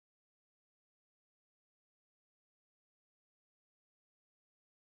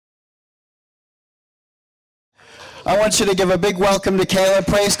I want you to give a big welcome to Caleb.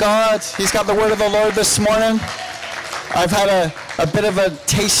 Praise God. He's got the word of the Lord this morning. I've had a bit of a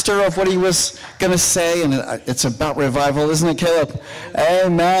taster of what he was going to say, and it's about revival, isn't it, Caleb?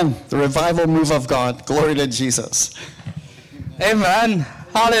 Amen. The revival move of God. Glory to Jesus. Amen.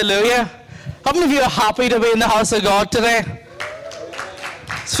 Hallelujah. How many of you are happy to be in the house of God today?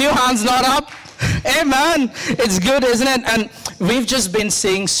 A few hands not up. Amen. It's good, isn't it? And we've just been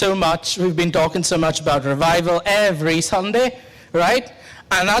seeing so much. We've been talking so much about revival every Sunday, right?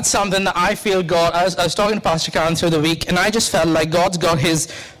 And that's something that I feel God, I was talking to Pastor Karen through the week, and I just felt like God's got his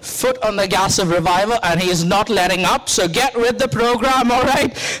foot on the gas of revival, and he is not letting up. So get with the program, all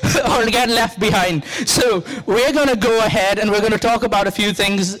right? Or get left behind. So we're going to go ahead, and we're going to talk about a few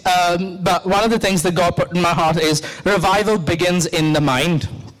things. But one of the things that God put in my heart is revival begins in the mind.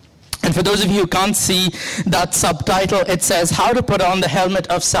 And for those of you who can't see that subtitle, it says, How to Put on the Helmet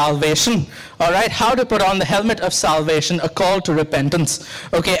of Salvation. All right? How to put on the helmet of salvation, a call to repentance.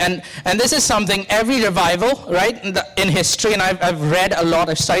 Okay, and this is something, every revival, right, in history, and I've read a lot,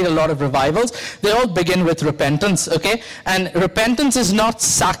 I've studied a lot of revivals, they all begin with repentance, okay? And repentance is not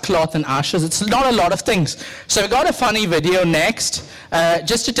sackcloth and ashes. It's not a lot of things. So I got a funny video next,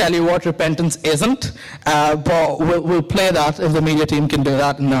 just to tell you what repentance isn't. But we'll play that if the media team can do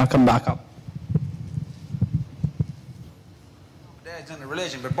that, and then I'll come back up. Dad's in the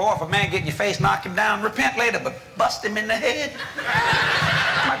religion, but boy, if a man get in your face, knock him down, repent later, but bust him in the head.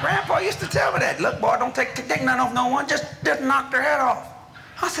 My grandpa used to tell me that. Look, boy, don't take none off no one, just knock their head off.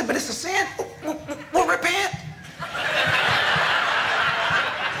 I said, but it's a sin. We'll repent.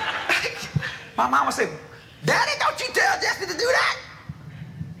 My mama said, Daddy, don't you tell Jesse to do that.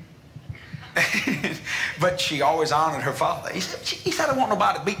 But she always honored her father. He said, I don't want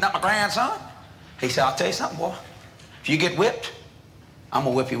nobody beating up my grandson. He said, I'll tell you something, boy. If you get whipped, I'm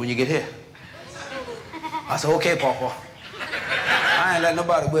going to whip you when you get here. I said, okay, Papa. I ain't letting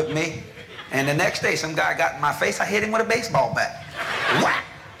nobody whip me. And the next day, some guy got in my face. I hit him with a baseball bat. Whack!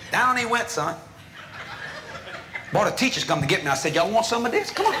 Down he went, son. Boy, the teachers come to get me. I said, y'all want some of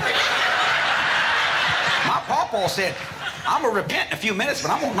this? Come on. My papa said, I'm going to repent in a few minutes, but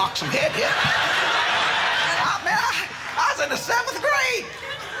I'm going to knock some head here. I was in the 7th grade.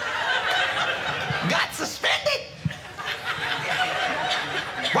 Got suspended.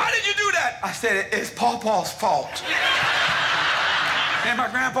 Why did you do that? I said, it's Papa's fault. And my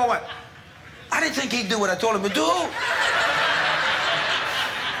grandpa went, I didn't think he'd do what I told him to do.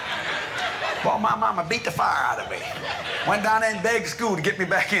 Well, my mama beat the fire out of me. Went down there and begged school to get me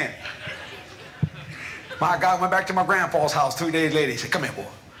back in. My God, went back to my grandpa's house 2 days later. He said, come here, boy.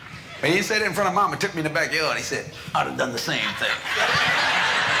 But he didn't say that in front of Mama. Took me in the backyard. He said, I'd have done the same thing.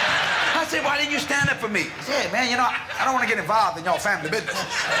 I said, why didn't you stand up for me? He said, hey, man, you know, I don't want to get involved in your family business.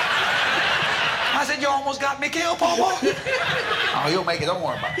 I said, you almost got me killed, Papa. Oh, you'll make it. Don't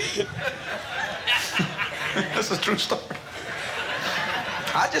worry about it. This is a true story.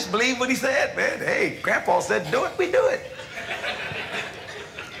 I just believe what he said, man. Hey, Grandpa said, do it, we do it.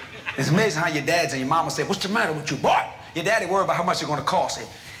 It's amazing how your dads and your mama say, what's the matter with you, boy? Your daddy worried about how much it's going to cost him.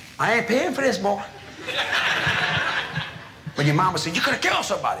 I ain't paying for this, boy. When your mama said, you're going to kill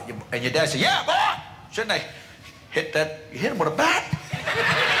somebody. And your dad said, yeah, boy. Shouldn't I hit that? You hit him with a bat?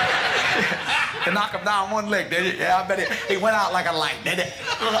 To knock him down one leg, did it? Yeah, I bet he went out like a light, did it?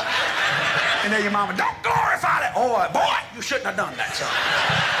 And then your mama, don't glorify that. Oh, boy, you shouldn't have done that, son.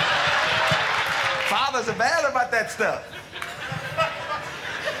 Fathers are bad about that stuff.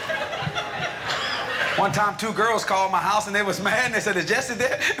 One time, 2 girls called my house and they was mad and they said, is Jesse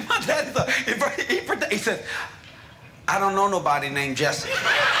there? And my daddy thought, he said, I don't know nobody named Jesse.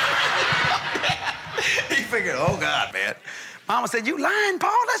 He figured, oh God, man. Mama said, you lying,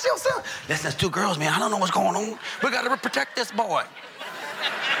 Paul? That's your son. Listen, there's 2 girls, man. I don't know what's going on. We got to protect this boy.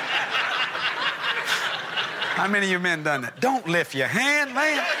 How many of you men done that? Don't lift your hand,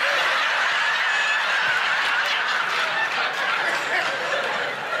 man.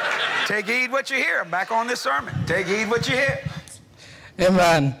 Take heed what you hear. I'm back on this sermon. Take heed what you hear.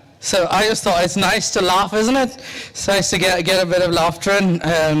 Amen. So I just thought it's nice to laugh, isn't it? It's nice to get a bit of laughter in.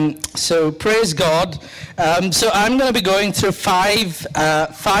 So praise God. So I'm going to be going through five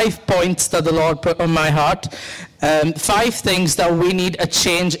points that the Lord put on my heart. 5 things that we need a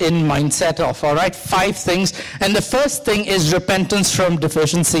change in mindset of, all right? 5 things. And the first thing is repentance from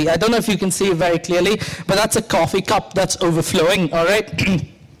deficiency. I don't know if you can see it very clearly, but that's a coffee cup that's overflowing, all right?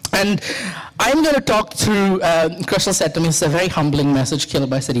 And I'm going to talk through, Crystal said to me, it's a very humbling message,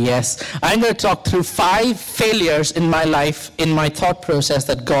 Caleb. I said, yes. I'm going to talk through 5 failures in my life, in my thought process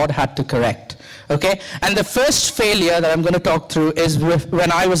that God had to correct. Okay? And the first failure that I'm going to talk through is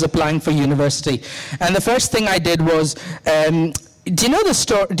when I was applying for university. And the first thing I did was, do you know the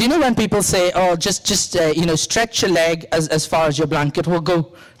story? Do you know when people say, "Oh, just stretch your leg as far as your blanket will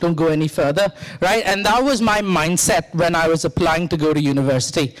go. Don't go any further," right? And that was my mindset when I was applying to go to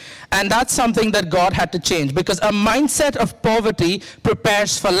university. And that's something that God had to change, because a mindset of poverty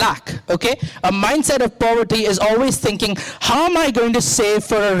prepares for lack. Okay? A mindset of poverty is always thinking, "How am I going to save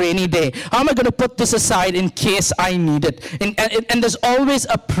for a rainy day? How am I going to put this aside in case I need it?" And there's always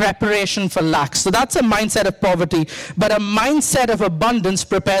a preparation for lack. So that's a mindset of poverty. But a mindset of abundance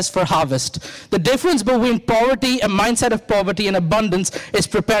prepares for harvest. The difference between poverty, a mindset of poverty, and abundance is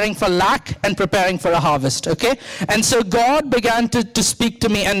preparing for lack and preparing for a harvest. Okay? And so God began to speak to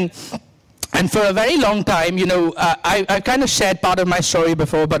me, and for a very long time, I kind of shared part of my story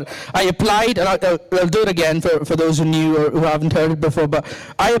before, but I applied, and I'll do it again for those who knew or who haven't heard it before, but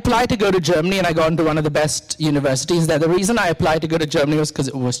I applied to go to Germany, and I got into one of the best universities there. The reason I applied to go to Germany was because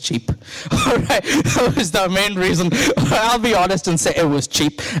it was cheap. All right? That was the main reason. I'll be honest and say it was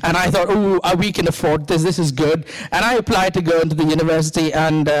cheap. And I thought, we can afford this. This is good. And I applied to go into the university,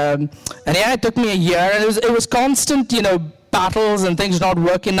 and yeah, it took me a year, and it was constant, battles and things not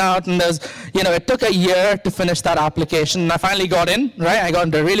working out, and it took a year to finish that application, and I finally got in, right? I got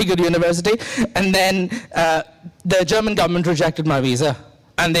into a really good university, and then the German government rejected my visa,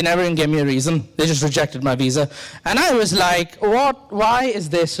 and they never even gave me a reason. They just rejected my visa, and I was like, what? Why is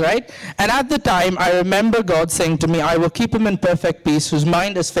this, right? And at the time, I remember God saying to me, "I will keep him in perfect peace, whose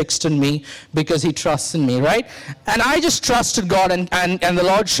mind is fixed in me, because he trusts in me," right? And I just trusted God, and the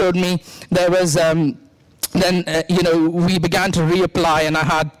Lord showed me there was then, we began to reapply, and I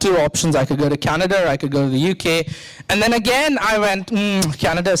had two options. I could go to Canada, or I could go to the UK. And then again, I went,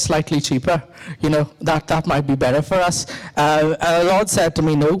 Canada is slightly cheaper. That might be better for us. And the Lord said to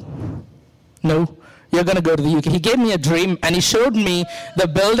me, no, you're going to go to the UK. He gave me a dream, and he showed me the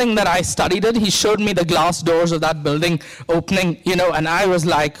building that I studied in. He showed me the glass doors of that building opening, and I was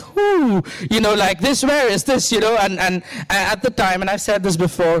like, like this, where is this, and at the time, and I've said this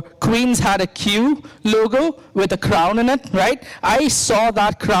before, Queen's had a Q logo with a crown in it, right? I saw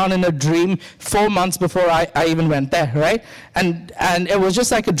that crown in a dream 4 months before I even went there, right? And it was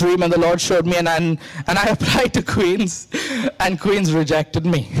just like a dream, and the Lord showed me, and I applied to Queen's, and Queen's rejected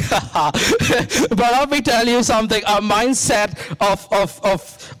me. But let me tell you something, a mindset of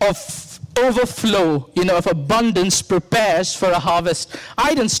overflow, of abundance prepares for a harvest.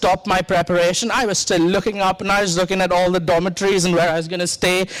 I didn't stop my preparation. I was still looking up, and I was looking at all the dormitories and where I was going to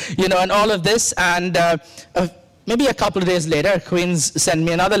stay, and all of this. And maybe a couple of days later, Queen's sent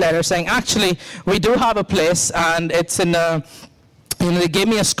me another letter saying, actually, we do have a place, and it's in they gave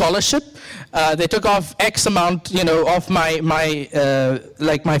me a scholarship. They took off X amount, of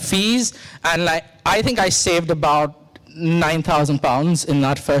my fees, and I think I saved about £9,000 in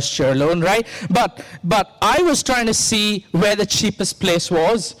that first year alone, right? But I was trying to see where the cheapest place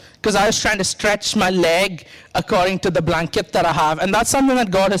was, because I was trying to stretch my leg according to the blanket that I have. And that's something that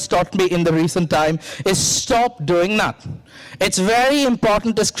God has taught me in the recent time, is stop doing that. It's very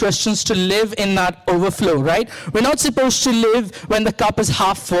important as Christians to live in that overflow, right? We're not supposed to live when the cup is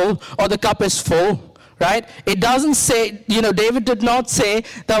half full or the cup is full. Right? It doesn't say, David did not say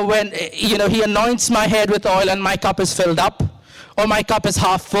that when, he anoints my head with oil and my cup is filled up, or my cup is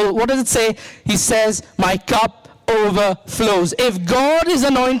half full. What does it say? He says, my cup overflows. If God is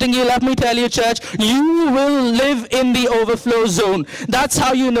anointing you, let me tell you, church, you will live in the overflow zone. That's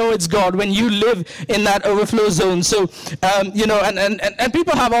how you know it's God, when you live in that overflow zone. So, and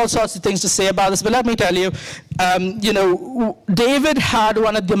people have all sorts of things to say about this, but let me tell you, David had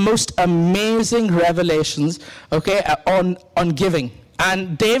one of the most amazing revelations, okay, on giving.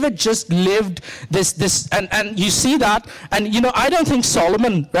 And David just lived this, and you see that, and I don't think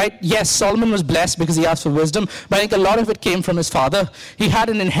Solomon, right? Yes, Solomon was blessed because he asked for wisdom, but I think a lot of it came from his father. He had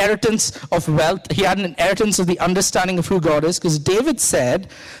an inheritance of wealth. He had an inheritance of the understanding of who God is, because David said,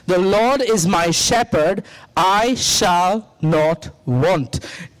 "The Lord is my shepherd, I shall not want."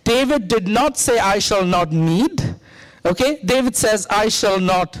 David did not say, "I shall not need." Okay? David says, "I shall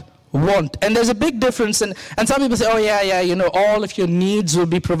not want." And there's a big difference, and some people say, "Oh yeah, all of your needs will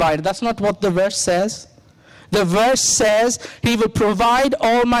be provided." That's not what the verse says. The verse says, he will provide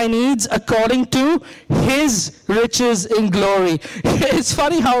all my needs according to his riches in glory. It's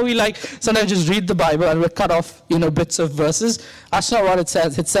funny how we sometimes just read the Bible and we cut off, bits of verses. That's not what it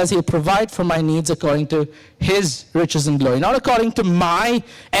says. It says he'll provide for my needs according to his riches in glory. Not according to my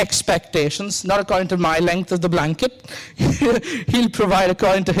expectations, not according to my length of the blanket. He'll provide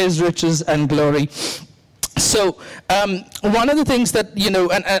according to his riches and glory. So, one of the things that,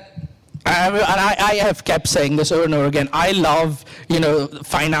 I have kept saying this over and over again. I love,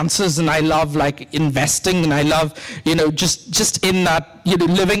 finances, and I love like investing, and I love, just in that,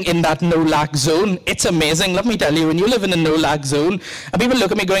 living in that no lack zone. It's amazing. Let me tell you, when you live in a no lack zone, and people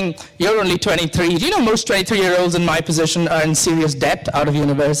look at me going, "You're only 23. Do you know most 23-year-olds in my position are in serious debt out of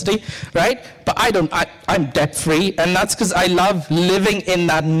university, right? But I don't. I'm debt free, and that's because I love living in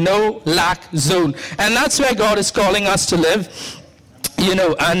that no lack zone, and that's where God is calling us to live.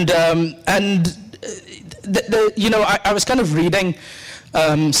 I was kind of reading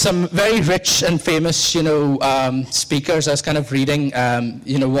some very rich and famous, speakers. I was kind of reading,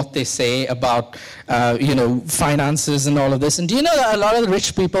 what they say about, finances and all of this. And do you know that a lot of the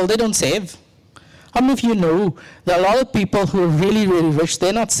rich people, they don't save? How many of you know that a lot of people who are really, really rich,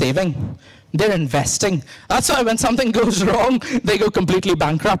 they're not saving? They're investing. That's why when something goes wrong, they go completely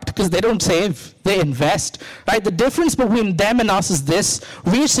bankrupt, because they don't save, they invest, right? The difference between them and us is this: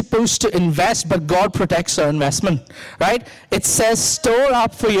 we're supposed to invest, but God protects our investment, right? It says, store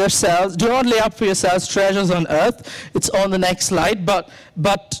up for yourselves, do not lay up for yourselves treasures on earth. It's on the next slide, but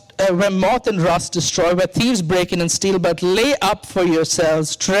where moth and rust destroy, where thieves break in and steal, but lay up for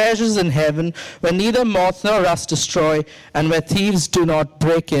yourselves treasures in heaven, where neither moth nor rust destroy, and where thieves do not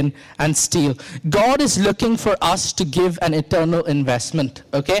break in and steal. God is looking for us to give an eternal investment,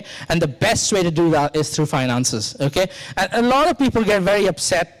 okay? And the best way to do that is through finances, okay? And a lot of people get very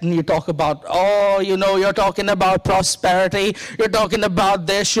upset when you talk about, you're talking about prosperity, you're talking about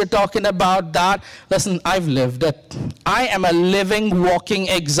this, you're talking about that. Listen, I've lived it. I am a living, walking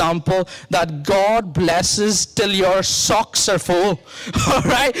example that God blesses till your socks are full. All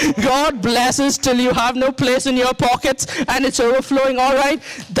right? God blesses till you have no place in your pockets and it's overflowing. All right?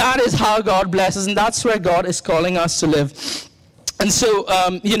 That is how God blesses, and that's where God is calling us to live. And so,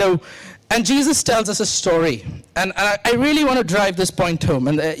 and Jesus tells us a story. And I really want to drive this point home.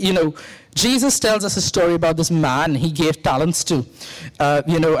 And, Jesus tells us a story about this man he gave talents to,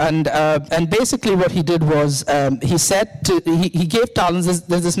 and basically what he did was he gave talents.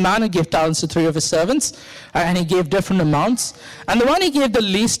 There's this man who gave talents to 3 of his servants, and he gave different amounts. And the one he gave the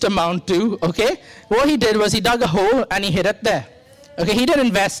least amount to, okay, what he did was he dug a hole and he hid it there. Okay, he didn't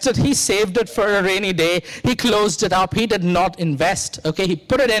invest it. He saved it for a rainy day. He closed it up. He did not invest. Okay, he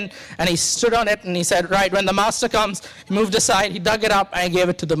put it in and he stood on it and he said, right, when the master comes, he moved aside, he dug it up and he gave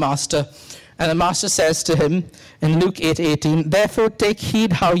it to the master. And the master says to him in Luke 8:18, therefore take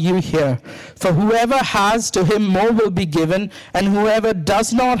heed how you hear. For whoever has, to him more will be given, and whoever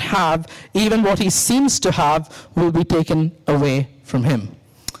does not have, even what he seems to have, will be taken away from him.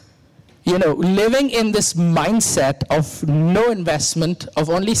 Living in this mindset of no investment, of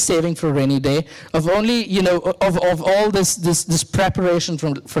only saving for a rainy day, of only, of all this preparation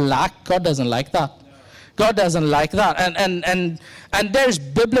for lack, God doesn't like that. God doesn't like that. And there's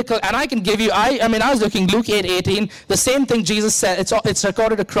biblical, and I can give you, I was looking, Luke 8:18, the same thing Jesus said, it's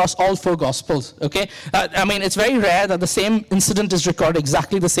recorded across all 4 Gospels, okay? It's very rare that the same incident is recorded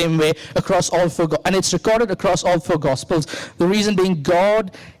exactly the same way across all 4, and it's recorded across all 4 Gospels. The reason being,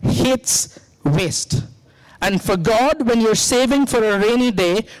 God hates waste. And for God, when you're saving for a rainy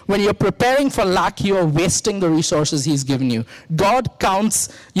day, when you're preparing for lack, you are wasting the resources he's given you. God counts,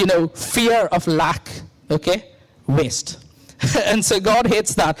 fear of lack, okay, waste. And so God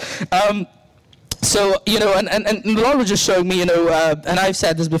hates that. And the Lord was just showing me, and I've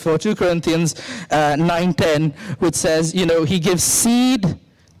said this before, 2 Corinthians 9:10, which says, he gives seed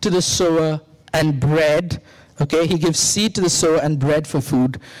to the sower and bread. Okay, he gives seed to the sower and bread for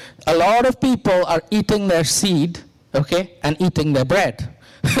food. A lot of people are eating their seed, okay, and eating their bread.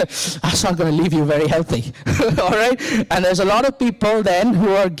 That's not going to leave you very healthy. All right? And there's a lot of people then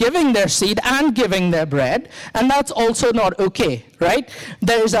who are giving their seed and giving their bread, and that's also not okay, right?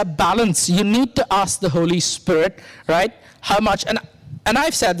 There is a balance. You need to ask the Holy Spirit, right, how much. And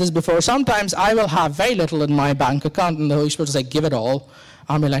I've said this before. Sometimes I will have very little in my bank account, and the Holy Spirit will say, give it all.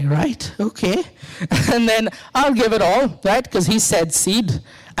 I'll be like, right, okay. And then I'll give it all, right, because he said seed.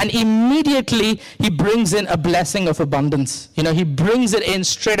 And immediately he brings in a blessing of abundance. He brings it in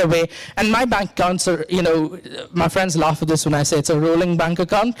straight away. And my bank accounts are, my friends laugh at this when I say it's a rolling bank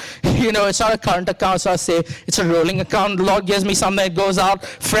account. It's not a current account, so I say it's a rolling account. The Lord gives me something that goes out,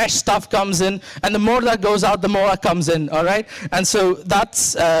 fresh stuff comes in, and the more that goes out, the more that comes in, all right? And so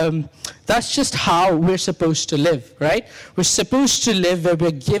that's just how we're supposed to live, right? We're supposed to live where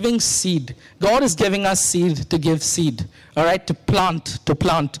we're giving seed. God is giving us seed to give seed, all right, to plant.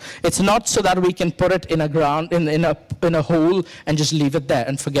 It's not so that we can put it in a ground, in a hole and just leave it there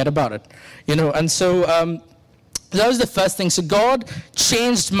and forget about it, And so that was the first thing. So God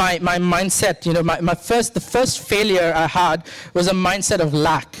changed my mindset. The first failure I had was a mindset of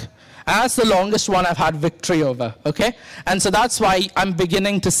lack. And that's the longest one I've had victory over, okay? And so that's why I'm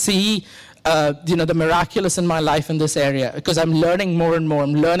beginning to see the miraculous in my life in this area, because I'm learning more and more.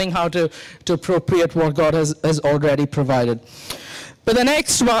 I'm learning how to appropriate what God has already provided. But the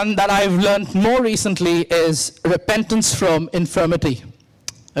next one that I've learned more recently is repentance from infirmity.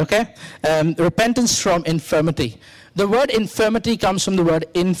 Okay? Repentance from infirmity. The word infirmity comes from the word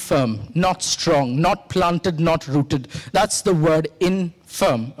infirm, not strong, not planted, not rooted. That's the word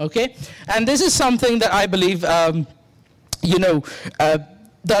infirm. Okay? And this is something that I believe,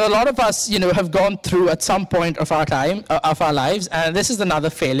 that a lot of us, have gone through at some point of our time, of our lives, and this is another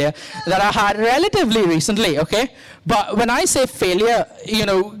failure that I had relatively recently, okay? But when I say failure,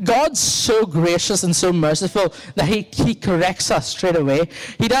 God's so gracious and so merciful that he corrects us straight away.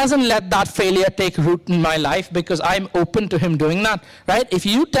 He doesn't let that failure take root in my life because I'm open to him doing that, right? If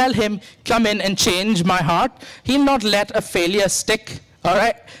you tell him, come in and change my heart, he'll not let a failure stick. All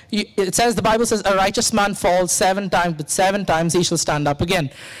right? The Bible says, a righteous man falls 7 times, but 7 times he shall stand up again.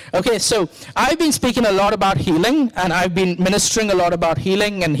 Okay, so I've been speaking a lot about healing, and I've been ministering a lot about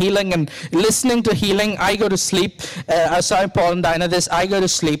healing and listening to healing. I go to sleep. I saw Paul and Dinah this. I go to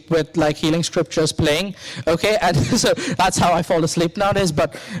sleep with like healing scriptures playing. Okay, and so that's how I fall asleep nowadays.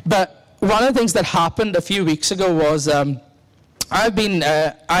 But one of the things that happened a few weeks ago was I've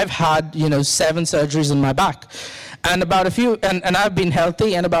had 7 surgeries in my back. And I've been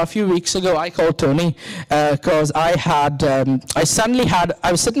healthy, and about a few weeks ago, I called Tony, because I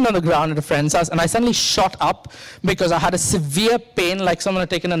was sitting on the ground at a friend's house, and I suddenly shot up because I had a severe pain, like someone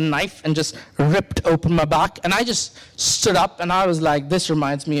had taken a knife and just ripped open my back, and I just stood up, and I was like, this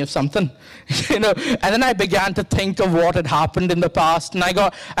reminds me of something, and then I began to think of what had happened in the past, and I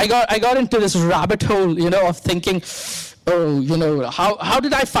got into this rabbit hole, of thinking, how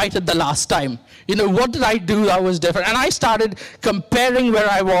did I fight it the last time? What did I do that was different? And I started comparing where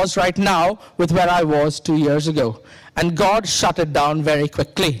I was right now with where I was 2 years ago. And God shut it down very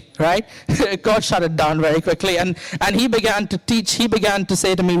quickly, right? God shut it down very quickly. And he began to teach, he began to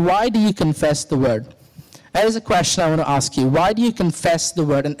say to me, why do you confess the word? That is a question I want to ask you. Why do you confess the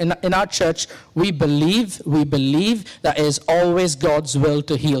word? And in our church, we believe that it is always God's will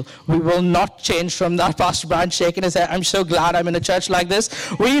to heal. We will not change from that. Pastor Brian shaking his head. I'm so glad I'm in a church like this.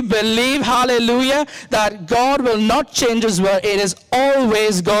 We believe, hallelujah, that God will not change his word. It is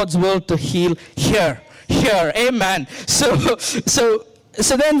always God's will to heal here. Amen. So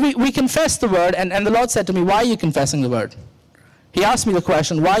then we confess the word, and the Lord said to me, why are you confessing the word? He asked me the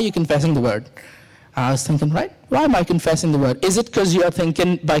question, why are you confessing the word? I was thinking, right, why am I confessing the word? Is it because you're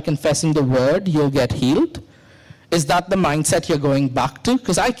thinking by confessing the word, you'll get healed? Is that the mindset you're going back to?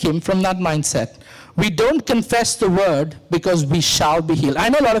 Because I came from that mindset. We don't confess the word because we shall be healed. I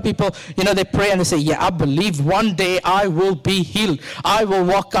know a lot of people, they pray and they say, yeah, I believe one day I will be healed. I will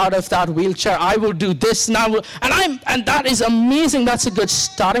walk out of that wheelchair. I will do this now. And that is amazing. That's a good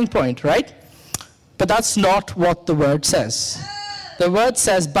starting point, right? But that's not what the word says. The word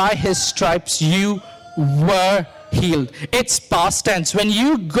says, by his stripes you were healed. It's past tense. When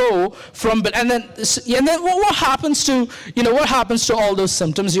you go from, and then what happens to, what happens to all those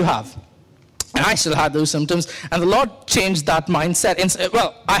symptoms you have? And I still had those symptoms, and the Lord changed that mindset.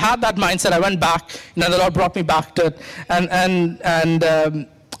 I had that mindset. I went back, the Lord brought me back to it,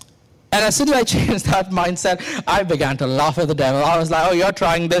 and as soon as I changed that mindset, I began to laugh at the devil. I was like, oh, you're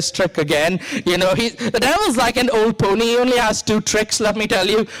trying this trick again. The devil's like an old pony. He only has 2 tricks, let me tell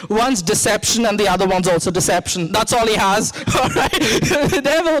you. One's deception, and the other one's also deception. That's all he has, all right?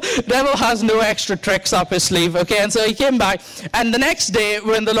 The devil has no extra tricks up his sleeve, okay? And so he came back, and the next day,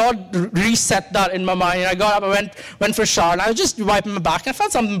 when the Lord reset that in my mind, I got up, I went for a shower, and I was just wiping my back, and I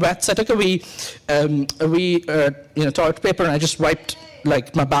felt something wet, so I took a wee toilet paper, and I just wiped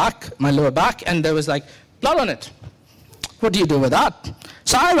like my lower back, and there was like blood on it. What do you do with that?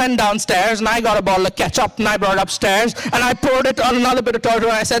 So I went downstairs and I got a bottle of ketchup and I brought it upstairs and I poured it on another bit of toilet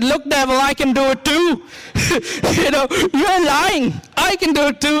and I said, look, devil, I can do it too. You're lying. I can do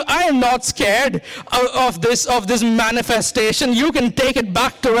it too. I am not scared of this manifestation. You can take it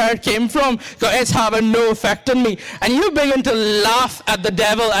back to where it came from because it's having no effect on me. And you begin to laugh at the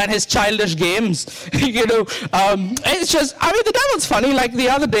devil and his childish games. It's just, the devil's funny. Like the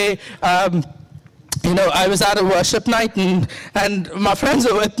other day, I was at a worship night and my friends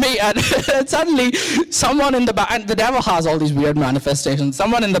were with me and suddenly someone in the back, and the devil has all these weird manifestations,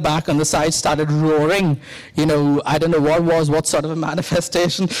 someone in the back on the side started roaring, I don't know what sort of a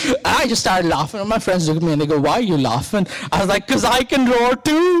manifestation. I just started laughing and my friends look at me and they go, why are you laughing? I was like, because I can roar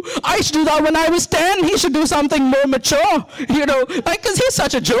too. I should do that when I was 10. He should do something more mature, because he's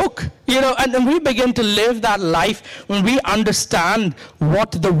such a joke. And we begin to live that life when we understand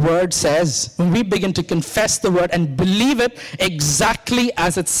what the word says, when we begin to confess the word and believe it exactly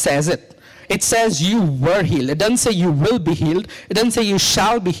as it says it. It says you were healed. It doesn't say you will be healed. It doesn't say you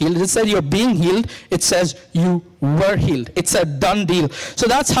shall be healed. It says you're being healed. It says you were healed. It's a done deal. So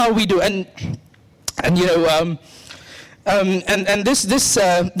that's how we do. And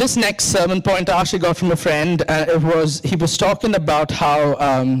this next sermon point I actually got from a friend. He was talking about how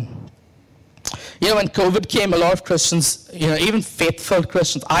when COVID came, a lot of Christians, even faithful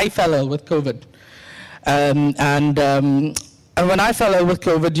Christians, I fell ill with COVID, and when I fell ill with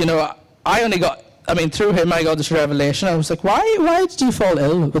COVID, through him I got this revelation. I was like, why did you fall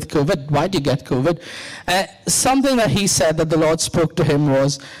ill with COVID? Why did you get COVID? Something that he said that the Lord spoke to him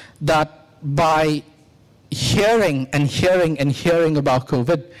was that by hearing and hearing and hearing about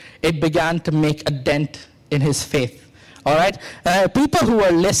COVID, it began to make a dent in his faith. All right? People who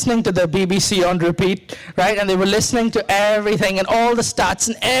were listening to the BBC on repeat, right? And they were listening to everything and all the stats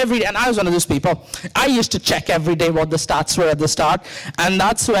and I was one of those people. I used to check every day what the stats were at the start, and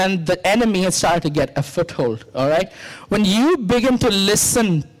that's when the enemy had started to get a foothold. All right? When you begin to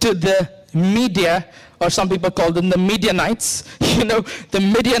listen to the media, or some people call them the Midianites, the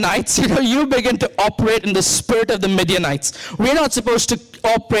Midianites, you begin to operate in the spirit of the Midianites. We're not supposed to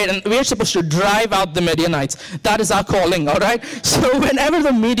operate, and we're supposed to drive out the Midianites. That is our calling, all right? So whenever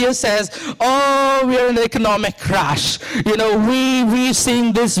the media says, oh, we're in an economic crash, we're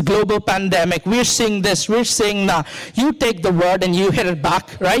seeing this global pandemic, we're seeing this, we're seeing that, you take the word and you hit it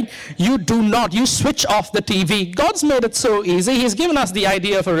back, right? You do not. You switch off the TV. God's made it so easy. He's given us the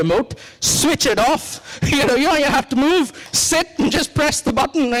idea of a remote. Switch it off. You don't have to move, sit and just press the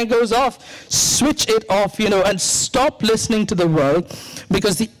button and it goes off. Switch it off, and stop listening to the world,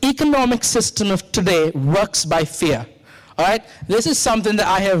 because the economic system of today works by fear. All right? This is something that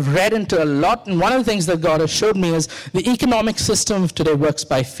I have read into a lot, and one of the things that God has showed me is the economic system of today works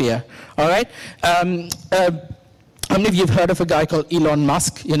by fear. All right? How many of you have heard of a guy called Elon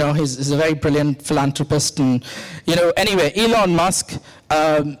Musk? He's a very brilliant philanthropist, and anyway, Elon Musk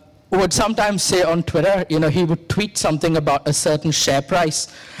would sometimes say on Twitter, he would tweet something about a certain share price,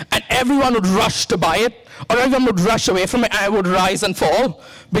 and everyone would rush to buy it, or everyone would rush away from it, and it would rise and fall,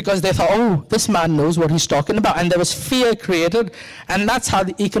 because they thought, oh, this man knows what he's talking about, and there was fear created, and that's how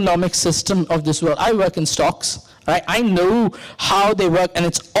the economic system of this world. I work in stocks. Right? I know how they work, and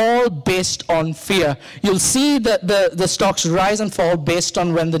it's all based on fear. You'll see that the stocks rise and fall based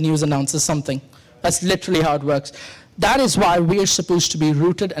on when the news announces something. That's literally how it works. That is why we are supposed to be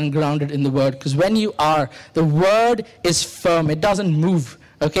rooted and grounded in the Word, because when you are, the Word is firm. It doesn't move,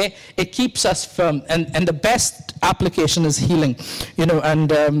 okay? It keeps us firm, and the best application is healing,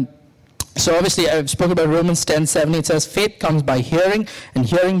 so obviously I've spoken about Romans 10:7. It says, faith comes by hearing, and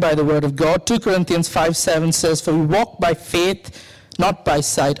hearing by the Word of God. 2 Corinthians 5:7 says, for we walk by faith, not by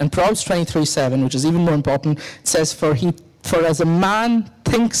sight. And Proverbs 23:7, which is even more important, it says, for as a man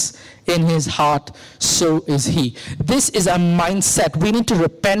thinks in his heart, so is he. This is a mindset. We need to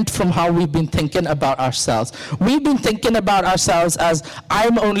repent from how we've been thinking about ourselves. We've been thinking about ourselves as,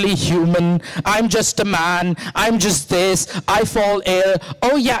 I'm only human, I'm just a man, I'm just this, I fall ill.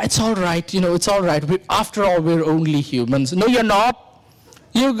 Oh yeah, it's all right, it's all right. After all, we're only humans. No, you're not.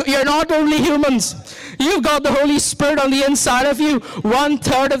 You're not only humans. You've got the Holy Spirit on the inside of you.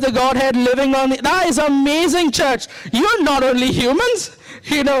 1/3 of the Godhead living on that is amazing, church. You're not only humans.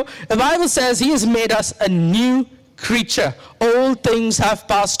 The Bible says He has made us a new creature. Old things have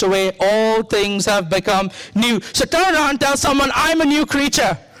passed away. All things have become new. So turn around and tell someone, I'm a new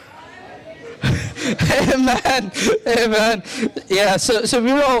creature. Amen. Amen. Yeah, so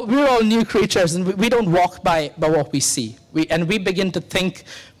we're all new creatures, and we don't walk by what we see. We begin to think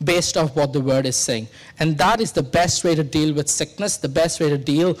based off what the Word is saying. And that is the best way to deal with sickness, the best way to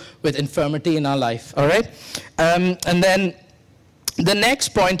deal with infirmity in our life. All right? And then the next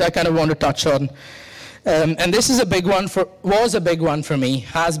point I kind of want to touch on, and this is was a big one for me,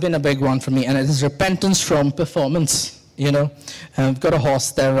 has been a big one for me, and it is repentance from performance. I've got a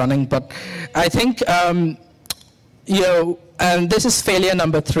horse there running, but I think, and this is failure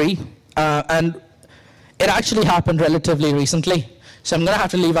number 3, and it actually happened relatively recently. So I'm going to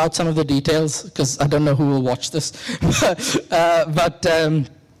have to leave out some of the details, because I don't know who will watch this.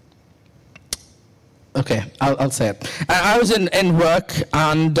 Okay, I'll say it. I was in work,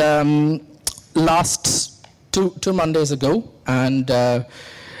 and last two Mondays ago, and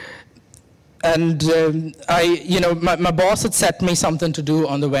my boss had set me something to do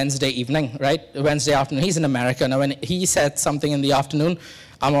on the Wednesday evening, right? Wednesday afternoon. He's in America. Now, when he said something in the afternoon,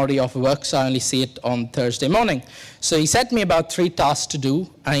 I'm already off work, so I only see it on Thursday morning. So he set me about 3 tasks to do,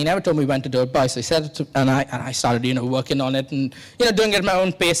 and he never told me when to do it by. So he said it to, and I started, working on it and, doing it at my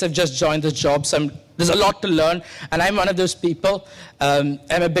own pace. I've just joined this job, so there's a lot to learn. And I'm one of those people. I'm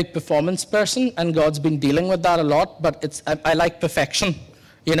a big performance person, and God's been dealing with that a lot. But I like perfection,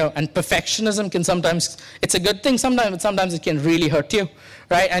 and perfectionism can sometimes, it's a good thing sometimes, but sometimes it can really hurt you.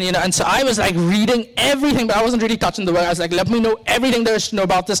 Right, and so I was like reading everything, but I wasn't really touching the word. I was like, let me know everything there is to know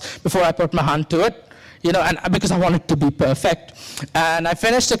about this before I put my hand to it, and because I wanted to be perfect. And I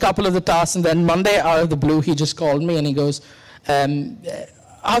finished a couple of the tasks, and then Monday, out of the blue, he just called me and he goes, how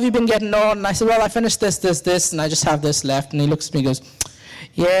have you been getting on? And I said, well, I finished this, and I just have this left. And he looks at me and goes,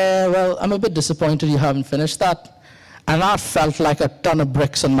 yeah, well, I'm a bit disappointed you haven't finished that. And that felt like a ton of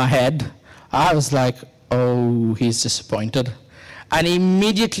bricks on my head. I was like, oh, he's disappointed. And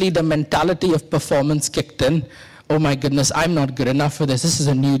immediately the mentality of performance kicked in. Oh my goodness, I'm not good enough for this. This is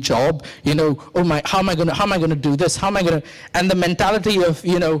a new job. Oh my, how am I gonna do this? And the mentality of,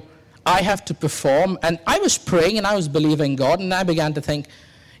 I have to perform. And I was praying and I was believing God, and I began to think,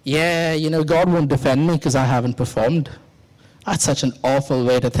 yeah, God won't defend me because I haven't performed. That's such an awful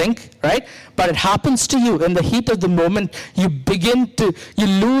way to think, right? But it happens to you in the heat of the moment. You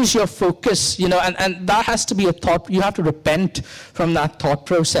lose your focus, and that has to be a thought. You have to repent from that thought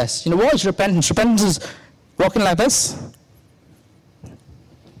process. What is repentance? Repentance is walking like this.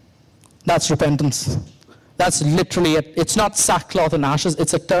 That's repentance. That's literally it. It's not sackcloth and ashes.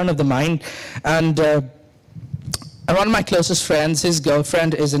 It's a turn of the mind. And one of my closest friends, his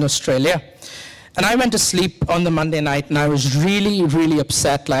girlfriend is in Australia. And I went to sleep on the Monday night, and I was really, really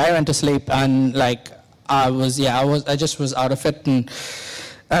upset. Like, I went to sleep, and I just was out of it, and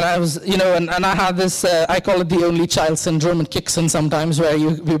I was, and I had this, I call it the only child syndrome. It kicks in sometimes where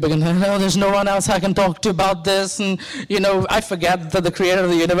you begin to think, no, there's no one else I can talk to about this, and I forget that the creator of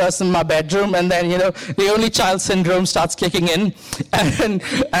the universe in my bedroom, and then the only child syndrome starts kicking in, and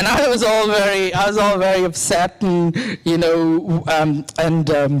I was all very upset, and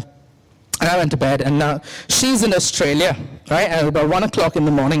and I went to bed, and now she's in Australia, right? And about 1 o'clock in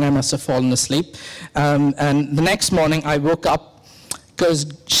the morning, I must have fallen asleep. And the next morning, I woke up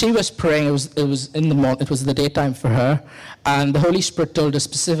because she was praying. It was in the morning. It was the daytime for her, and the Holy Spirit told her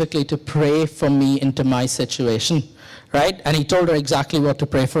specifically to pray for me into my situation. Right? And he told her exactly what to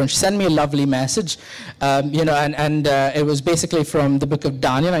pray for. And she sent me a lovely message, and it was basically from the book of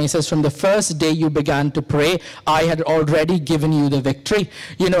Daniel. And he says, from the first day you began to pray, I had already given you the victory.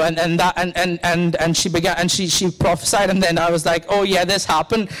 And she began, and she prophesied. And then I was like, oh yeah, this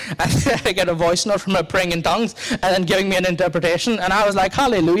happened. And I get a voice note from her praying in tongues and then giving me an interpretation. And I was like,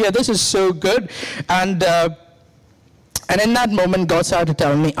 hallelujah, this is so good. And in that moment, God started to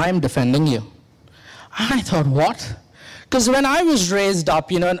tell me, I'm defending you. And I thought, what? Because when I was raised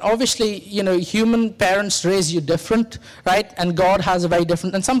up, and obviously, human parents raise you different, right? And God has a very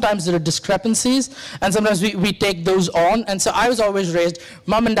different, and sometimes there are discrepancies, and sometimes we take those on. And so I was always raised,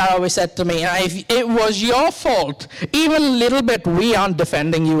 Mom and Dad always said to me, if it was your fault, even a little bit, we aren't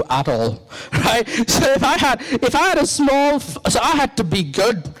defending you at all, right? So if I had a small, so I had to be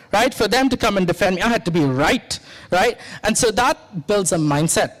good, right? For them to come and defend me, I had to be right? And so that builds a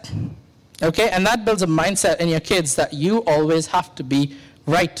mindset. Okay, and that builds a mindset in your kids that you always have to be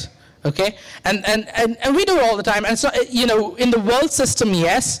right. Okay, and we do it all the time. And so, in the world system,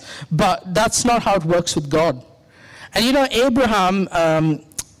 yes, but that's not how it works with God. And Abraham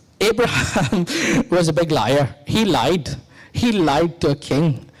was a big liar. He lied. He lied to a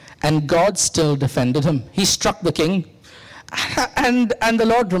king, and God still defended him. He struck the king. And the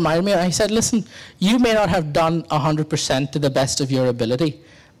Lord reminded me, and he said, listen, you may not have done 100% to the best of your ability,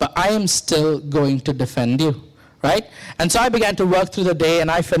 but I am still going to defend you, right? And so I began to work through the day,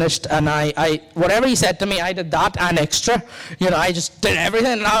 and I finished, and I whatever he said to me, I did that and extra. I just did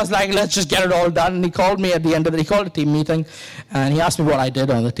everything, and I was like, let's just get it all done. And he called me at the end of it. He called a team meeting, and he asked me what I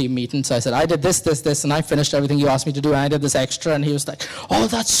did on the team meeting. So I said, I did this, and I finished everything you asked me to do, and I did this extra. And he was like, oh,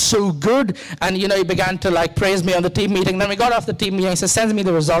 that's so good. And, he began to, praise me on the team meeting. Then we got off the team meeting. He said, send me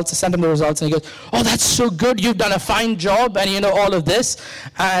the results. I sent him the results, and he goes, oh, that's so good. You've done a fine job, and, all of this.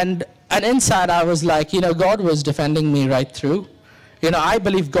 And inside I was like, God was defending me right through. I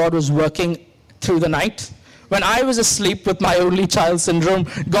believe God was working through the night. When I was asleep with my only child syndrome,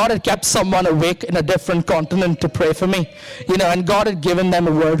 God had kept someone awake in a different continent to pray for me. And God had given them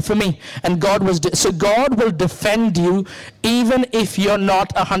a word for me. And so God will defend you even if you're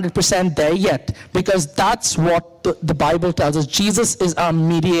not 100% there yet. Because that's what the Bible tells us. Jesus is our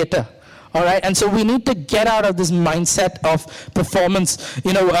mediator All right, and so we need to get out of this mindset of performance.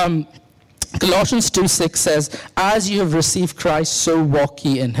 Colossians 2:6 says, as you have received Christ, so walk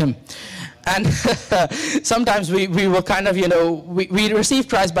ye in him. And sometimes we will kind of, we receive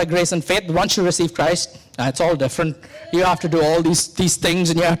Christ by grace and faith. Once you receive Christ, it's all different. You have to do all these things,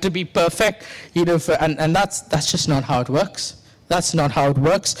 and you have to be perfect, and that's just not how it works. That's not how it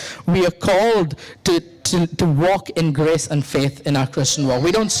works. We are called to walk in grace and faith in our Christian walk.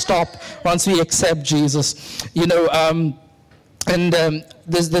 We don't stop once we accept Jesus.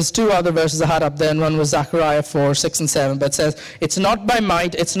 There's two other verses I had up there, and one was Zechariah 4:6 and 7, but it says, it's not by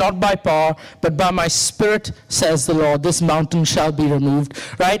might, it's not by power, but by my Spirit, says the Lord, this mountain shall be removed,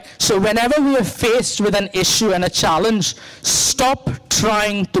 right? So whenever we are faced with an issue and a challenge, stop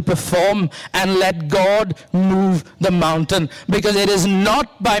trying to perform and let God move the mountain, because it is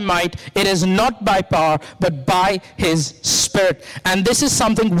not by might, it is not by power, but by his Spirit. And this is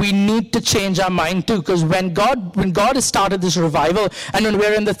something we need to change our mind to, because when God has started this revival, and when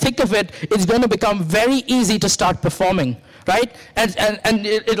we're in the thick of it, it's going to become very easy to start performing, right? And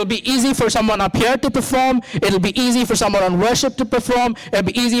it'll be easy for someone up here to perform. It'll be easy for someone on worship to perform. It'll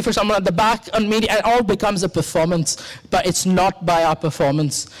be easy for someone at the back on media. It all becomes a performance, but it's not by our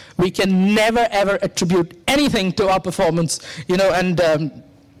performance. We can never ever attribute anything to our performance, Hebrews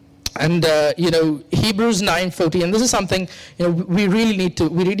 9:14, and this is something we really need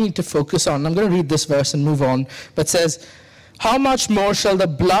to focus on. I'm going to read this verse and move on, but it says, how much more shall the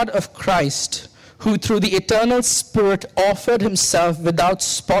blood of Christ, who through the eternal Spirit offered himself without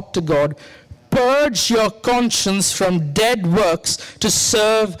spot to God, purge your conscience from dead works to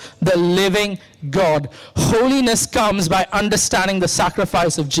serve the living God. Holiness comes by understanding the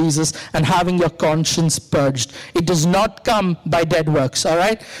sacrifice of Jesus and having your conscience purged. It does not come by dead works, all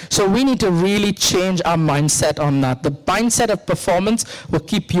right? So we need to really change our mindset on that. The mindset of performance will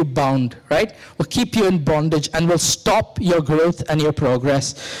keep you bound, right? Will keep you in bondage and will stop your growth and your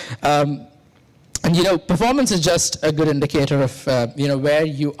progress. Performance is just a good indicator of, where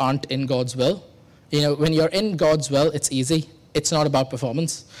you aren't in God's will. When you're in God's will, it's easy. It's not about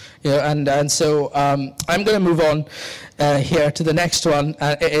performance. So I'm going to move on here to the next one.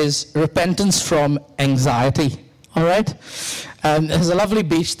 It is repentance from anxiety. All right? There's a lovely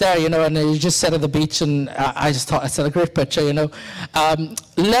beach there, and you just sat at the beach, and I just thought it's a great picture,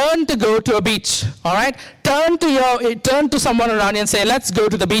 Learn to go to a beach, all right? Turn to someone around you and say, let's go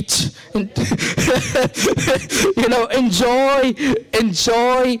to the beach.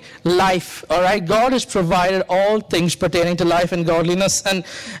 Enjoy life, all right? God has provided all things pertaining to life and godliness, and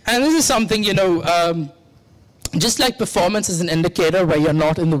this is something, just like performance is an indicator where you're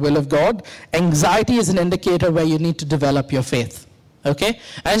not in the will of God, anxiety is an indicator where you need to develop your faith. Okay?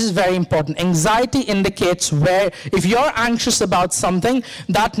 And this is very important. Anxiety indicates where, if you're anxious about something,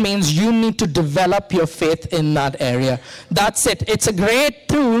 that means you need to develop your faith in that area. That's it. It's a great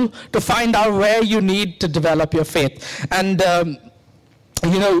tool to find out where you need to develop your faith. And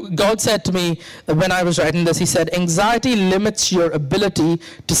God said to me when I was writing this, he said, anxiety limits your ability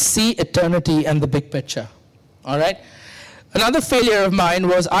to see eternity and the big picture. All right. Another failure of mine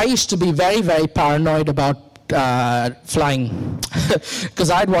was I used to be very, very paranoid about flying, because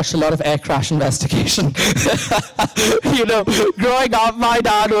I'd watched a lot of air crash investigation. Growing up, my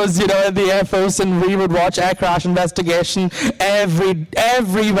dad was, in the Air Force, and we would watch air crash investigation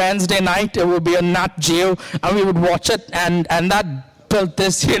every Wednesday night. It would be on Nat Geo, and we would watch it, and that built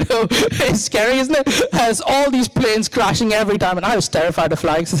this, it's scary, isn't it? Has all these planes crashing every time, and I was terrified of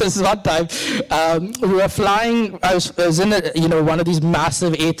flying. So this is one time we were flying. I was in one of these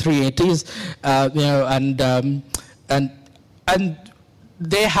massive A380s, and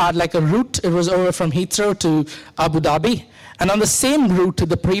they had like a route. It was over from Heathrow to Abu Dhabi. And on the same route to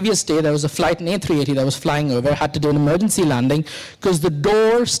the previous day, there was a flight in A380 that was flying over, had to do an emergency landing because the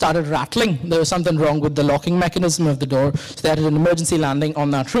door started rattling. There was something wrong with the locking mechanism of the door, so they had to do an emergency landing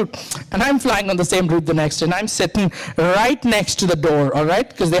on that route. And I'm flying on the same route the next day, and I'm sitting right next to the door, all right,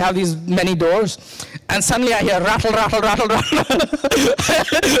 because they have these many doors. And suddenly I hear rattle, rattle, rattle, rattle.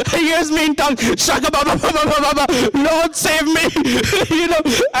 Here's me in tongue, shaka baba baba baba, Lord save me,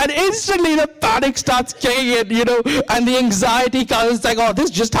 and instantly the panic starts kicking in, and the anxiety comes. It's like, oh, this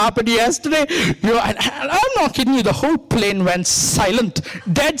just happened yesterday, and I'm not kidding you, the whole plane went silent,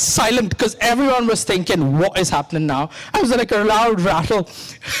 dead silent, because everyone was thinking, what is happening now? I was like a loud rattle,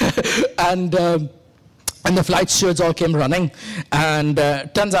 and the flight stewards all came running, and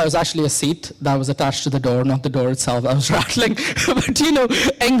turns out it was actually a seat that was attached to the door, not the door itself that was rattling. But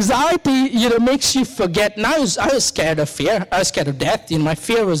anxiety, makes you forget. And I was scared of fear. I was scared of death. My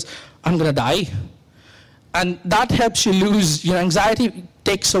fear was, I'm going to die. And that helps you lose, anxiety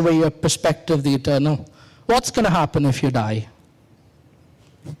takes away your perspective of the eternal. What's going to happen if you die?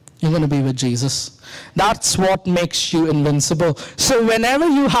 You're going to be with Jesus. That's what makes you invincible. So whenever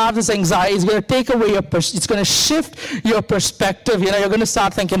you have this anxiety, it's going to take away it's going to shift your perspective. You're going to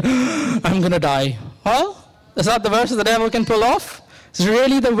start thinking, I'm going to die. Well, is that the worst the devil can pull off? Is it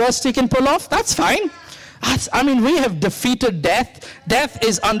really the worst he can pull off? That's fine. We have defeated death. Death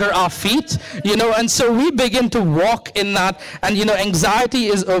is under our feet, and so we begin to walk in that, and, anxiety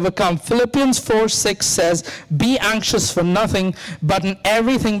is overcome. Philippians 4:6 says, be anxious for nothing, but in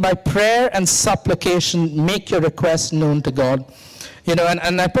everything by prayer and supplication, make your requests known to God.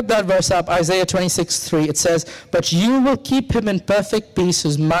 And I put that verse up, Isaiah 26:3. It says, but you will keep him in perfect peace,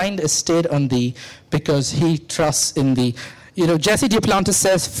 whose mind is stayed on thee, because he trusts in thee. Jesse Duplantis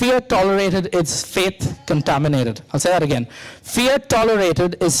says, fear tolerated is faith contaminated. I'll say that again. Fear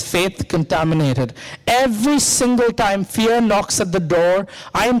tolerated is faith contaminated. Every single time fear knocks at the door,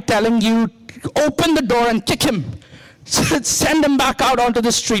 I am telling you, open the door and kick him. Send him back out onto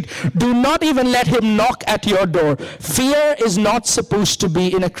the street. Do not even let him knock at your door. Fear is not supposed to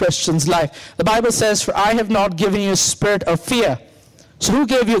be in a Christian's life. The Bible says, for I have not given you a spirit of fear. So who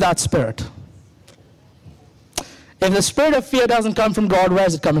gave you that spirit? If the spirit of fear doesn't come from God, where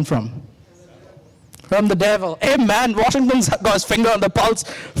is it coming from? From the devil. Amen. Washington's got his finger on the pulse.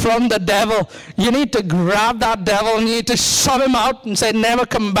 From the devil. You need to grab that devil and you need to shove him out and say, never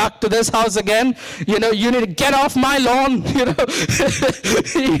come back to this house again. You need to get off my lawn.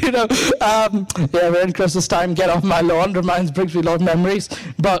 We're in Christmas time. Get off my lawn. Brings me a lot of memories.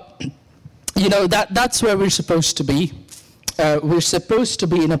 But, that's where we're supposed to be. We're supposed to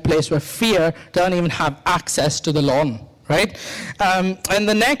be in a place where fear doesn't even have access to the lawn, right? And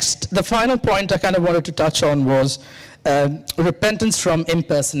the final point I kind of wanted to touch on was repentance from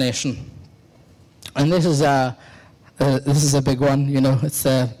impersonation. And this is a big one. It's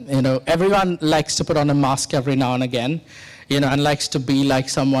everyone likes to put on a mask every now and again, and likes to be like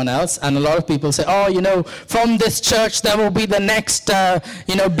someone else. And a lot of people say, from this church there will be the next,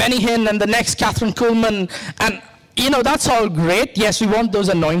 Benny Hinn and the next Catherine Kuhlman. And that's all great. Yes, we want those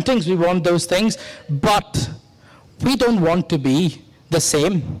anointings, we want those things, but we don't want to be the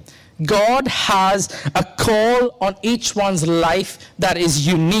same. God has a call on each one's life that is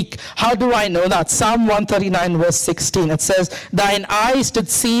unique. How do I know that? Psalm 139 verse 16, it says, thine eyes did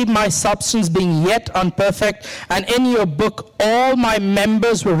see my substance being yet unperfect, and in your book all my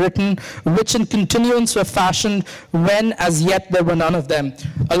members were written, which in continuance were fashioned, when as yet there were none of them.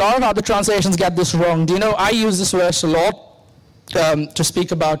 A lot of other translations get this wrong. I use this verse a lot to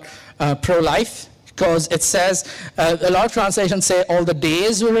speak about pro-life. Because it says, a lot of translations say all the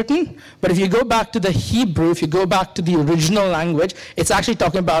days were written, but if you go back to the Hebrew, if you go back to the original language, it's actually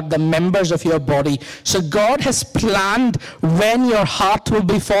talking about the members of your body. So God has planned when your heart will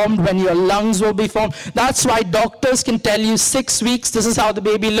be formed, when your lungs will be formed. That's why doctors can tell you 6 weeks, this is how the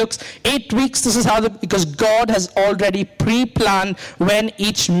baby looks, 8 weeks, this is how because God has already pre-planned when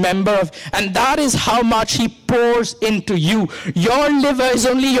each member of, and that is how much he pours into you. Your liver is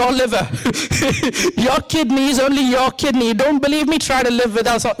only your liver. Your kidney is only your kidney. Don't believe me? Try to live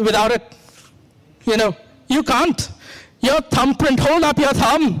without it. You can't. Your thumbprint, hold up your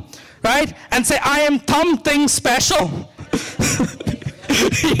thumb, right? And say, I am thumbing special.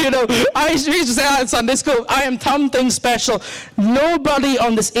 I used to say at Sunday school, I am thumbing special. Nobody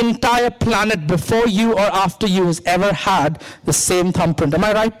on this entire planet before you or after you has ever had the same thumbprint. Am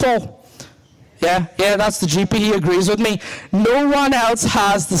I right, Paul? Yeah, that's the GP. He agrees with me. No one else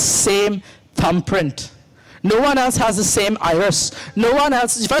has the same thumbprint. No one else has the same iris. No one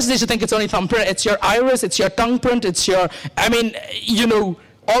else, first they should think it's only thumbprint. It's your iris, it's your tongue print, it's your,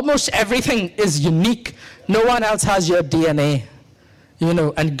 almost everything is unique. No one else has your DNA.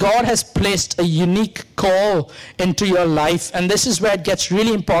 And God has placed a unique call into your life. And this is where it gets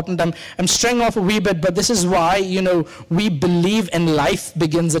really important. I'm straying off a wee bit, but this is why, we believe in life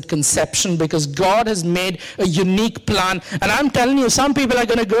begins at conception, because God has made a unique plan. And I'm telling you, some people are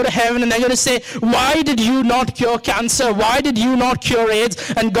going to go to heaven and they're going to say, why did you not cure cancer? Why did you not cure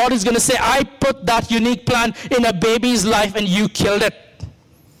AIDS? And God is going to say, I put that unique plan in a baby's life and you killed it.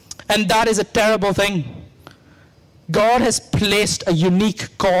 And that is a terrible thing. God has placed a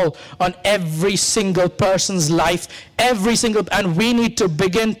unique call on every single person's life, and we need to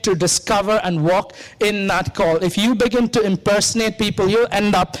begin to discover and walk in that call. If you begin to impersonate people, you'll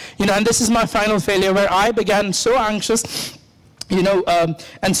end up, and this is my final failure, where I began so anxious, I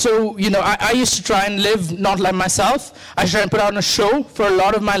used to try and live not like myself. I tried and put on a show for a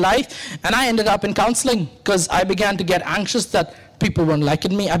lot of my life, and I ended up in counseling because I began to get anxious that people weren't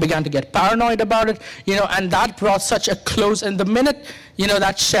liking me. I began to get paranoid about it, and that brought such a close. And the minute,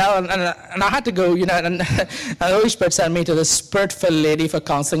 that shell, and I had to go, and the Holy Spirit sent me to this spirit-filled lady for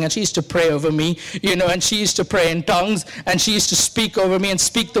counseling, and she used to pray over me, and she used to pray in tongues, and she used to speak over me and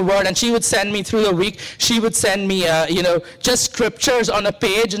speak the word, and she would send me through the week. She would send me, just scriptures on a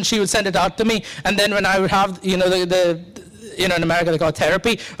page, and she would send it out to me. And then when I would have, in America they call it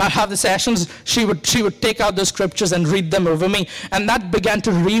therapy, I'd have the sessions, she would take out those scriptures and read them over me. And that began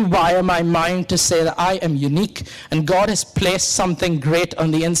to rewire my mind to say that I am unique, and God has placed something great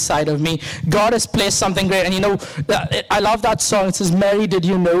on the inside of me. God has placed something great. And I love that song. It says, Mary, did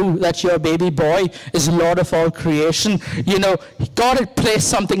you know that your baby boy is Lord of all creation? God had placed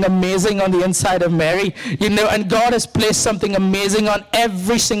something amazing on the inside of Mary, and God has placed something amazing on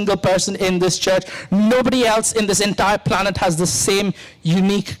every single person in this church. Nobody else in this entire planet has the same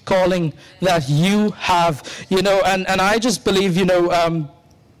unique calling that you have, and I just believe, we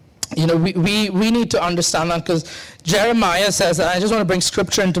need to understand that, because Jeremiah says, and I just want to bring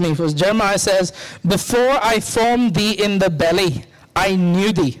scripture into me, because Jeremiah says, before I formed thee in the belly, I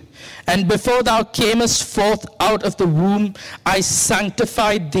knew thee. And before thou camest forth out of the womb, I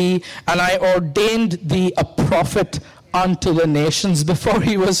sanctified thee, and I ordained thee a prophet unto the nations. Before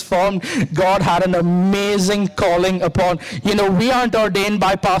he was formed, God had an amazing calling upon. We aren't ordained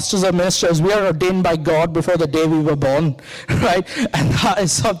by pastors or ministers. We are ordained by God before the day we were born, right? And that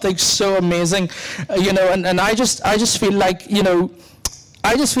is something so amazing, and I just feel like,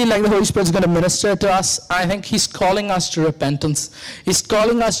 I just feel like the Holy Spirit is going to minister to us. I think he's calling us to repentance. He's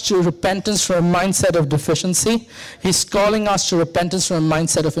calling us to repentance from a mindset of deficiency. He's calling us to repentance from a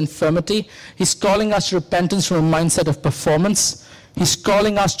mindset of infirmity. He's calling us to repentance from a mindset of performance. He's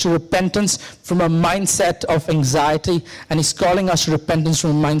calling us to repentance from a mindset of anxiety, and he's calling us to repentance from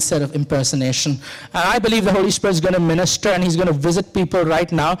a mindset of impersonation. And I believe the Holy Spirit is going to minister, and he's going to visit people right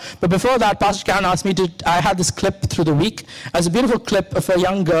now. But before that, Pastor Karen asked me I had this clip through the week. It was a beautiful clip of a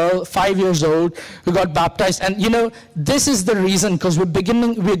young girl, 5 years old, who got baptized. And this is the reason, because we're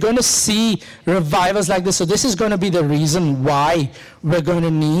going to see revivals like this. So this is going to be the reason why we're going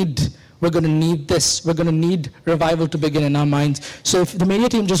to need this. We're going to need revival to begin in our minds. So if the media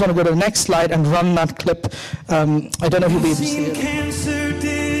team just want to go to the next slide and run that clip. I don't know if you'll be able to see it. I've seen cancer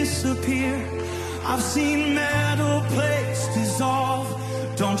disappear. I've seen metal plates dissolve.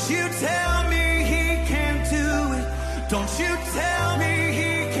 Don't you tell me he can't do it. Don't you tell me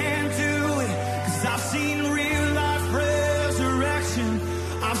he can't do it. 'Cause I've seen real life resurrection.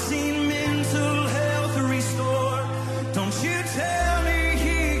 I've seen mental health restored. Don't you tell me.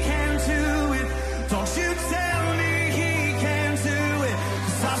 Don't you tell me he can't do it.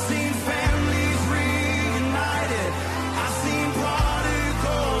 'Cause I've seen families reunited. I've seen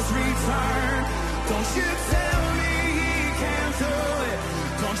prodigals return. Don't you tell me he can't do it.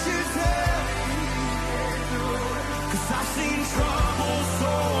 Don't you tell me he can't do it. 'Cause I've seen troubled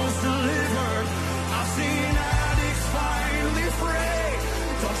souls delivered. I've seen addicts finally free.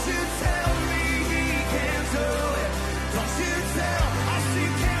 Don't you tell me he can't do it. Don't you tell. I've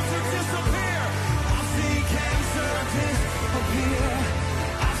seen cancer disappear. Cancer disappear.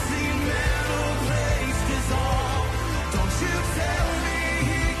 I've seen metal plates dissolve. Don't you tell me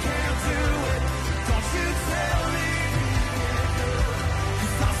he can't do it. Don't you tell me he can't do it.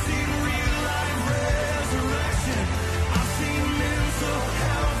 'Cause I've seen real life resurrection. I've seen mental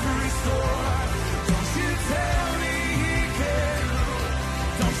health restored. Don't you tell me he can't do it.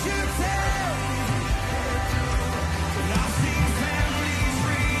 Don't you tell me he can't do it. And I've seen families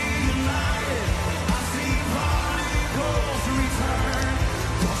reunited.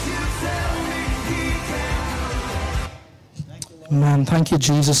 Man, thank you,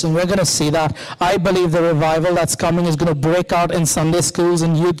 Jesus. And we're going to see that. I believe the revival that's coming is going to break out in Sunday schools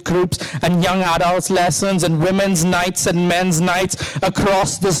and youth groups and young adults lessons and women's nights and men's nights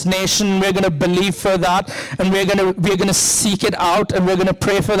across this nation. We're going to believe for that, and we're going to seek it out, and we're going to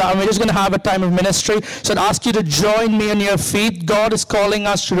pray for that, and we're just going to have a time of ministry. So I'd ask you to join me on your feet. God is calling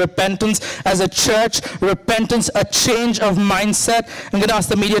us to repentance as a church. Repentance, a change of mindset. I'm going to ask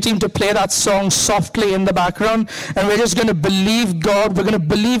the media team to play that song softly in the background, and we're just going to believe God. We're going to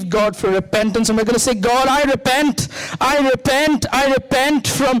believe God for repentance, and we're going to say, God, I repent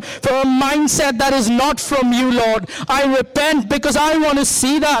from a mindset that is not from you, Lord. I repent because I want to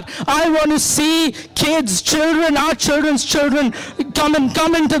see that. I want to see kids, children, our children's children come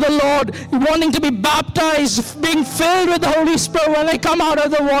into the Lord, wanting to be baptized, being filled with the Holy Spirit when they come out of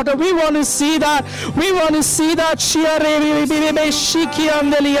the water. We want to see that. We want to see that.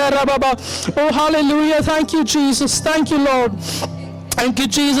 Oh, hallelujah. Thank you, Jesus. Thank you, Lord. Thank you,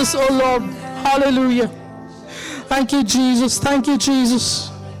 Jesus, oh Lord. Hallelujah. Thank you, Jesus. Thank you,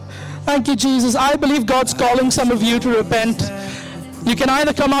 Jesus. Thank you, Jesus. I believe God's calling some of you to repent. You can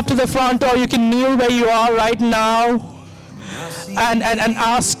either come up to the front or you can kneel where you are right now and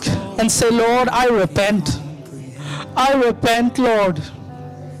ask and say, Lord, I repent. I repent, Lord.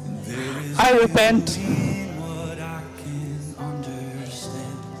 I repent.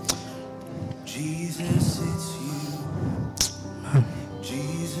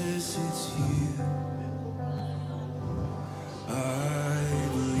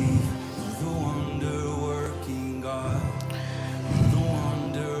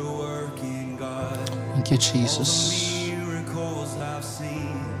 Thank you, Jesus. Miracles I've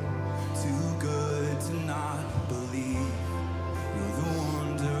seen, too good to not believe. You're the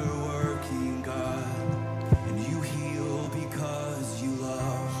wonder-working God, and you heal because you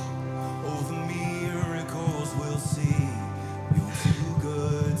love. Oh, the miracles we'll see. You're too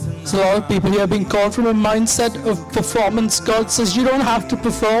good to not. There's a lot of people here being called from a mindset of performance. God says you don't have to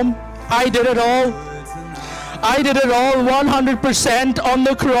perform. I did it all. I did it all 100% on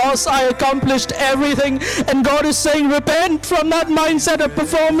the cross. I accomplished everything. And God is saying, repent from that mindset of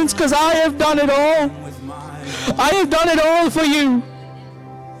performance, because I have done it all. I have done it all for you.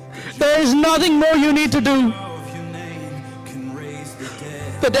 There is nothing more you need to do.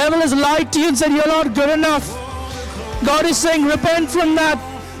 The devil has lied to you and said you're not good enough. God is saying, repent from that.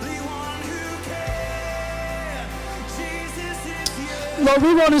 Lord,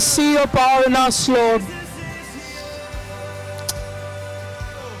 we want to see your power in us, Lord.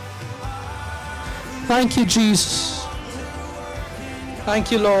 Thank you, Jesus.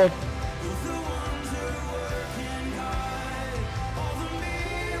 Thank you, Lord.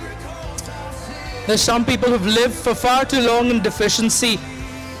 There's some people who've lived for far too long in deficiency,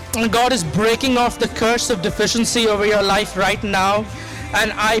 and God is breaking off the curse of deficiency over your life right now.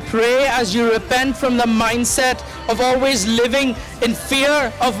 And I pray as you repent from the mindset of always living in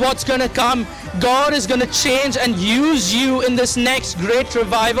fear of what's going to come, God is going to change and use you in this next great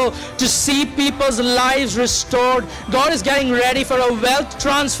revival to see people's lives restored. God is getting ready for a wealth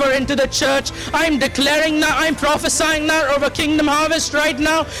transfer into the church. I'm declaring that, I'm prophesying that over Kingdom Harvest right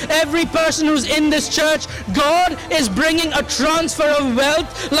now. Every person who's in this church, God is bringing a transfer of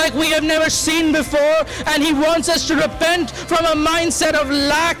wealth like we have never seen before, and He wants us to repent from a mindset of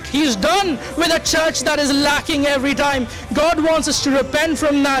lack. He's done with a church that is lacking every time. God wants us to repent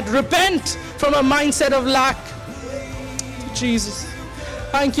from that. Repent from a mindset of lack. Jesus.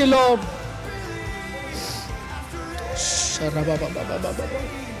 Thank you, Lord. Thank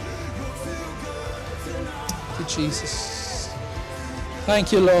you, Jesus.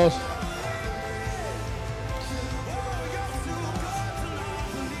 Thank you, Lord.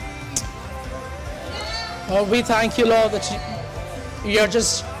 Oh, we thank you, Lord, that you're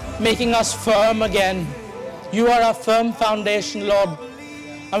just making us firm again. You are our firm foundation, Lord.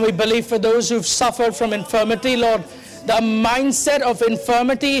 And we believe for those who've suffered from infirmity, Lord, the mindset of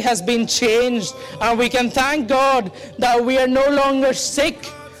infirmity has been changed. And we can thank God that we are no longer sick,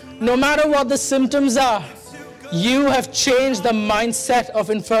 no matter what the symptoms are. You have changed the mindset of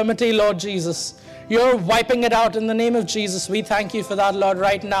infirmity, Lord Jesus. You're wiping it out in the name of Jesus. We thank you for that, Lord,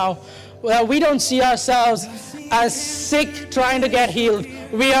 right now. Well, we don't see ourselves as sick trying to get healed.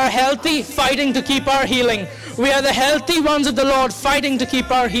 We are healthy, fighting to keep our healing. We are the healthy ones of the Lord, fighting to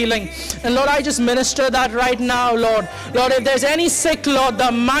keep our healing. And Lord, I just minister that right now, Lord. Lord, if there's any sick, Lord,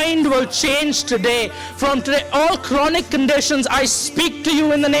 the mind will change today. From today, all chronic conditions, I speak to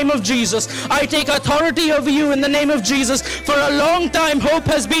you in the name of Jesus. I take authority over you in the name of Jesus. For a long time, hope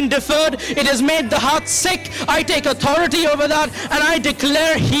has been deferred. It has made the heart sick. I take authority over that, and I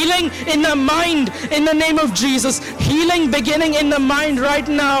declare healing in the mind in the name of Jesus. Healing beginning in the mind right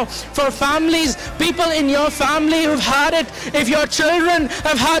now. For families, people in your family who've had it, if your children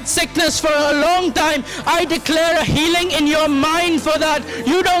have had sickness for a long time, I declare a healing in your mind for that.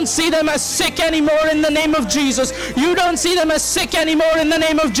 You don't see them as sick anymore in the name of Jesus. You don't see them as sick anymore in the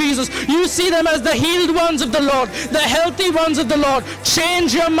name of Jesus. You see them as the healed ones of the Lord, the healthy ones of the Lord.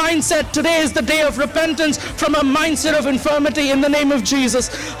 Change your mindset. Today is the day of repentance from a mindset of infirmity in the name of Jesus.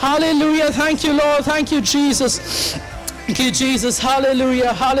 Hallelujah. Thank you, Lord. Thank you, Jesus. Thank you, Jesus.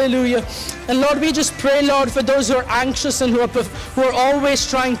 Hallelujah. Hallelujah. And Lord, we just pray, Lord, for those who are anxious and who are always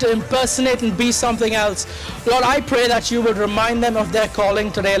trying to impersonate and be something else. Lord, I pray that you would remind them of their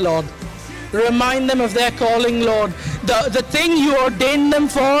calling today, Lord. Remind them of their calling, Lord. The thing you ordained them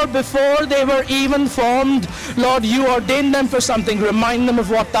for before they were even formed, Lord, you ordained them for something. Remind them of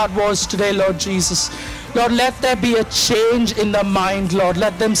what that was today, Lord Jesus. Lord, let there be a change in the mind, Lord.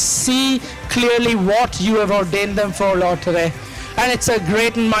 Let them see clearly what you have ordained them for, Lord, today. And it's a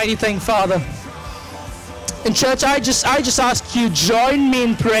great and mighty thing, Father. In church, I just ask you, join me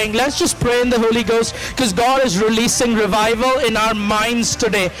in praying. Let's just pray in the Holy Ghost, because God is releasing revival in our minds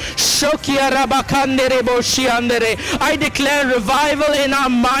today. I declare revival in our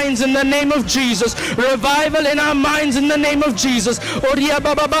minds in the name of Jesus. Revival in our minds in the name of Jesus.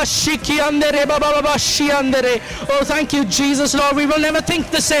 Oh, thank you, Jesus, Lord. We will never think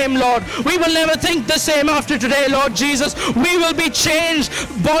the same, Lord. We will never think the same after today, Lord Jesus. We will be changed.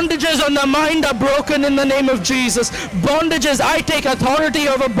 Bondages on the mind are broken in the name of Jesus. Bondages, I take authority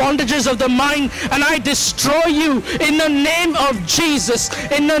over bondages of the mind, and I destroy you in the name of Jesus.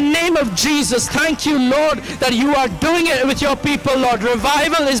 In the name of Jesus. Thank you, Lord, that you are doing it with your people, Lord.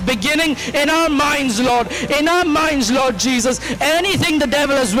 Revival is beginning in our minds, Lord. In our minds, Lord Jesus. Anything the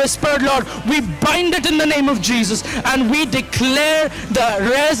devil has whispered, Lord, we bind it in the name of Jesus, and we declare the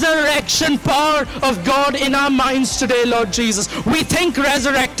resurrection power of God in our minds today, Lord Jesus. We think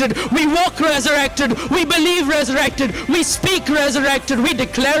resurrected, we walk resurrected, we believe resurrected, we speak resurrected, we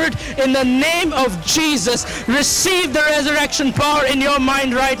declare it in the name of Jesus. Receive the resurrection power in your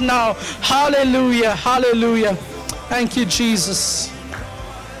mind right now. Hallelujah, hallelujah. Thank you, Jesus.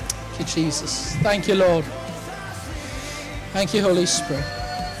 Thank you, Jesus. Thank you, Lord. Thank you, Holy Spirit.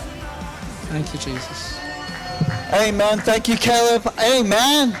 Thank you, Jesus. Amen. Thank you, Caleb.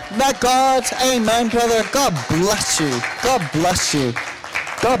 Amen. Not God. Amen, brother. God bless you. God bless you.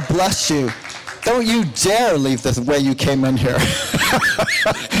 God bless you. Don't you dare leave the way you came in here.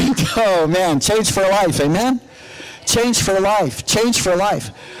 Oh, man. Change for life. Amen. Change for life. Change for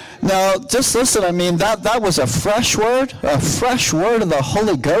life. Now, just listen, I mean, that was a fresh word of the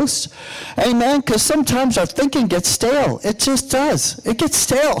Holy Ghost. Amen, because sometimes our thinking gets stale. It just does. It gets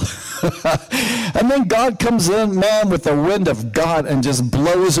stale. And then God comes in, man, with the wind of God and just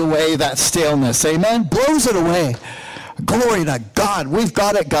blows away that staleness. Amen, blows it away. Glory to God. We've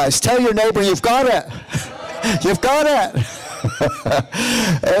got it, guys. Tell your neighbor, you've got it. You've got it.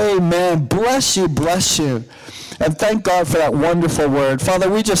 Amen. Bless you, bless you. And thank God for that wonderful word. Father,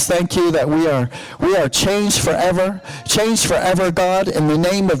 we just thank you that we are changed forever, God, in the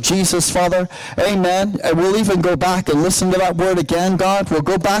name of Jesus, Father. Amen. And we'll even go back and listen to that word again, God. We'll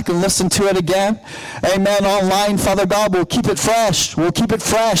go back and listen to it again. Amen. Online, Father God, we'll keep it fresh. We'll keep it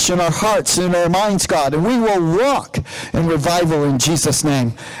fresh in our hearts and in our minds, God. And we will walk in revival in Jesus'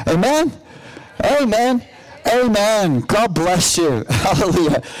 name. Amen. Amen. Amen. God bless you.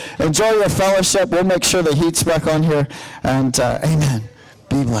 Hallelujah. Enjoy your fellowship. We'll make sure the heat's back on here. And amen.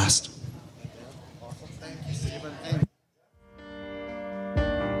 Be blessed.